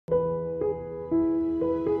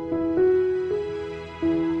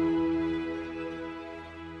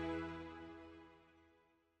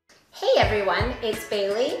everyone, it's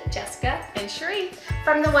Bailey, Jessica, and Sheree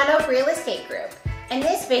from the OneOak Real Estate Group. In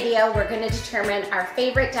this video, we're going to determine our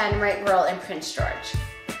favorite Dynamite Roll in Prince George.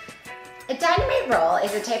 A Dynamite Roll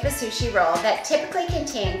is a type of sushi roll that typically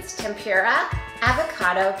contains tempura,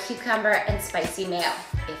 avocado, cucumber, and spicy mayo,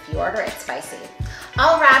 if you order it spicy,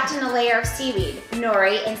 all wrapped in a layer of seaweed,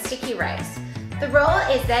 nori, and sticky rice. The roll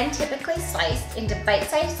is then typically sliced into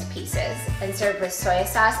bite-sized pieces and served with soy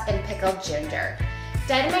sauce and pickled ginger.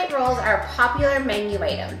 Dynamite rolls are a popular menu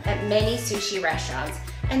item at many sushi restaurants,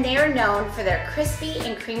 and they are known for their crispy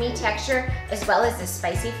and creamy texture as well as the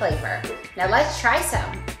spicy flavor. Now let's try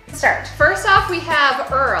some. Start. First off, we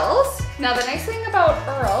have Earls. Now the nice thing about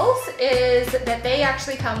Earls is that they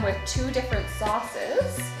actually come with 2 different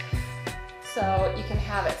sauces. So you can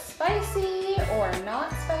have it spicy or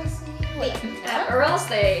not spicy. At Earls,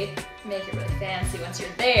 they make it really fancy once you're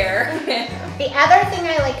there. The other thing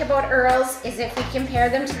I like about Earls is if we compare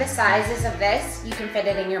them to the sizes of this, you can fit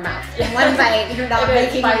it in your mouth. In one bite, you're not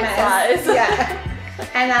making a mess. Size. Yeah.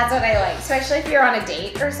 And that's what I like, especially if you're on a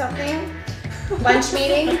date or something. Lunch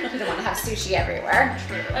meeting, you don't want to have sushi everywhere.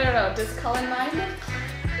 I don't know, does Cullen mind?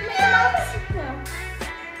 No.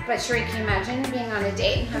 But Sheree, can you imagine being on a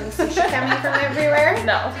date and having sushi coming from everywhere?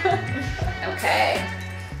 No. Okay.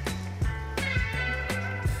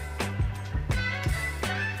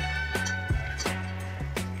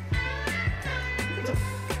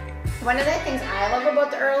 One of the things I love about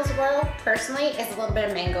the Earls roll, personally, is a little bit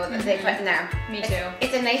of mango that they put in there. Me too.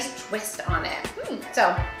 It's a nice twist on it. So,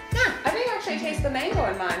 yeah. I didn't actually taste the mango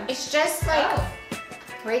in mine. It's just like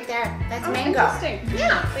right there. That's mango. Interesting.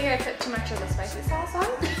 Yeah. I think I put too much of the spicy sauce on,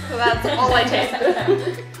 so that's all I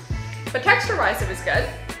tasted. But texture-wise, it was good.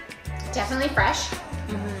 Definitely fresh.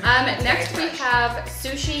 Next we have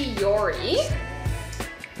Sushi Yori.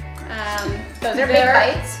 Those are big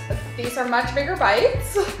bites. These are much bigger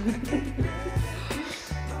bites.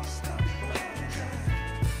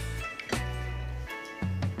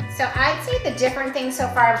 So I'd say the different thing so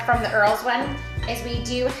far from the Earls one is we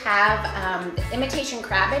do have the imitation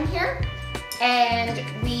crab in here, and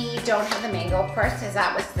we don't have the mango, of course, because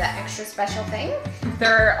that was the extra special thing.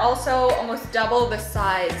 They're also almost double the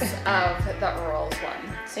size of the Earls one.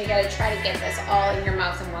 So you gotta try to get this all in your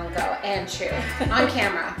mouth in one go and chew on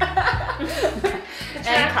camera.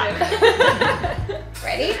 And cut.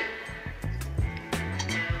 Ready?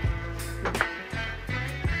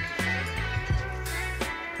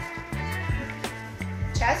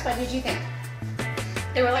 Jess, what did you think?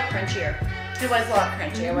 They were like crunchier. It was a lot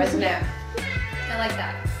crunchier, wasn't it? I like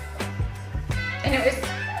that. And it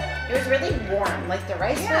was really warm. Like the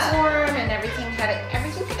rice was warm, and everything had a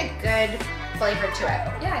good flavor to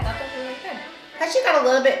it. Yeah, I thought that was really good. Plus you got a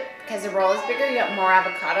little bit, because the roll is bigger, you got more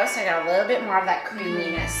avocado, so I got a little bit more of that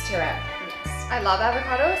creaminess to it. Yes. I love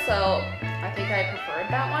avocado, so I think I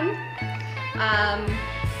preferred that one.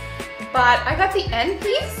 But I got the end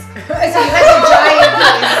piece. So you got the giant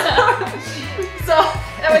piece. So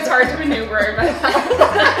that was hard to maneuver in my mouth.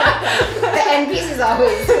 The end piece is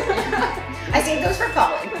always, I saved those for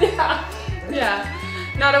Colin. Yeah.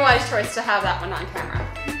 Not a wise choice to have that one on camera.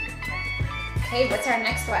 Okay, what's our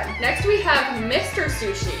next one? Next we have Mr.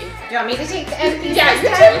 Sushi. Do you want me to take the end piece? Yeah, you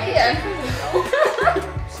this time? take the end.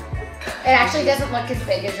 It actually doesn't look as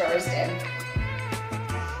big as yours did.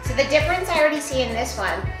 So the difference I already see in this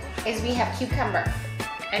one is we have cucumber.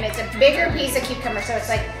 And it's a bigger piece of cucumber, so it's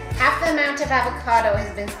like half the amount of avocado has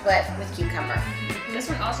been split with cucumber. This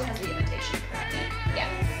one also has the imitation crab. Yeah.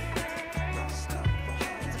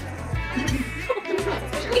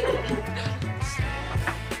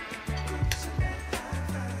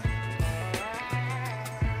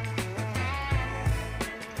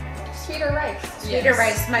 Sweeter rice. Sweeter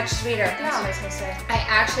rice, much sweeter. That's what I was gonna say. I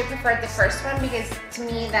actually preferred the first one because to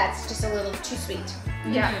me that's just a little too sweet.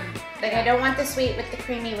 Yeah. Like I don't want the sweet with the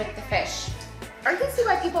creamy with the fish. I can see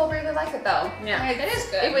why people really like it though. Yeah. Like, It is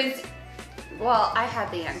good. It was, well, I had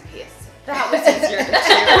the end piece. That was easier to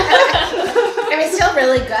chew. I mean, it's still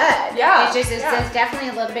really good. Yeah, It's just, it's yeah. definitely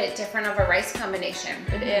a little bit different of a rice combination.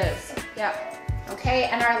 It is. Yeah. Okay,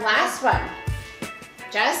 and our last one.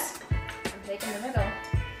 Jess, I'm taking the middle.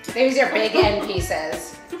 these are big end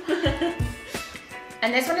pieces.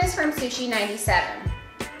 And this one is from Sushi 97.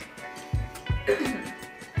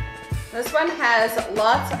 This one has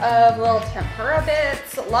lots of little tempura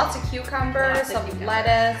bits, lots of cucumbers, some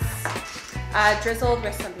lettuce, drizzled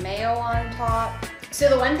with some mayo on top. So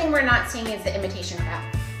the one thing we're not seeing is the imitation crab.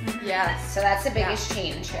 Yes. So that's the biggest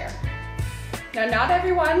change here. Now, not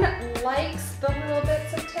everyone likes the little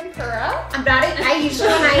bits of tempura. I usually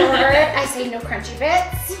when I order it, I say no crunchy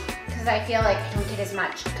bits, because because I feel like I don't get as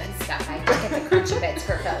much good stuff. I just get the crunchy bits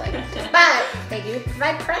for filling. But they do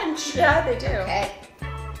provide crunch. Yeah, they do. Okay.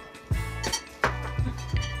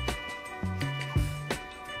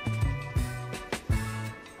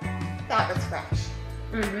 That was fresh.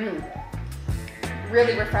 Mm-hmm.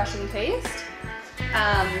 Really refreshing taste.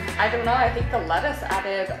 I don't know, I think the lettuce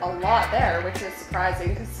added a lot there, which is surprising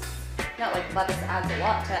because not like lettuce adds a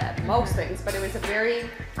lot to most things, but it was a very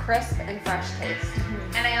crisp and fresh taste.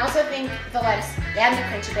 And I also think the lettuce and the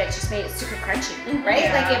crunchy bits just made it super crunchy, right?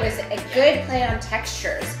 Yeah. Like it was a good play on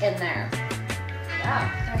textures in there.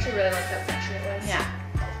 Yeah. I actually really like how crunchy it was. Yeah.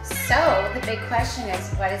 So the big question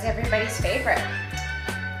is, what is everybody's favorite?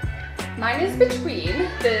 Mine is between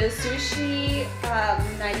the Sushi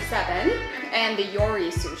 97 and the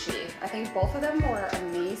Yori Sushi. I think both of them were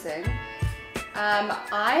amazing.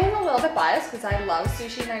 I am a little bit biased because I love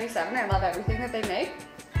Sushi 97. I love everything that they make.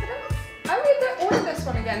 I would order this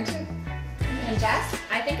one again too. And Jess?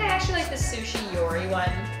 I think I actually like the Sushi Yori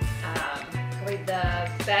one. Probably the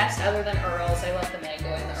best other than Earl's. I love the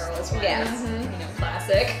mango in the Earl's one. Yes. It's, you know,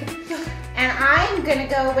 classic. And I'm gonna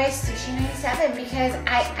go with Sushi 97 because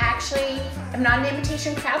I actually am not an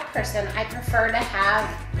imitation crowd person. I prefer to have,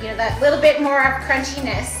 you know, that little bit more of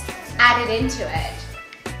crunchiness added into it.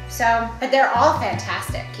 So, but they're all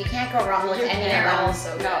fantastic. You can't go wrong with any of They're them. all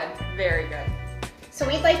so No, good. very good. So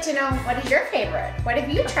we'd like to know, what is your favorite? What have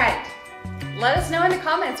you tried? Let us know in the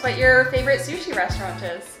comments what your favorite sushi restaurant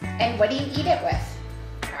is. And what do you eat it with?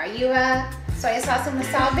 Are you a soy sauce and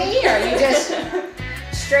wasabi, or are you just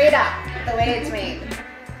straight up the way it's made?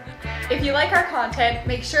 If you like our content,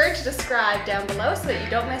 make sure to subscribe down below so that you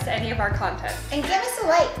don't miss any of our content. And give us a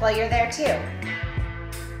like while you're there too.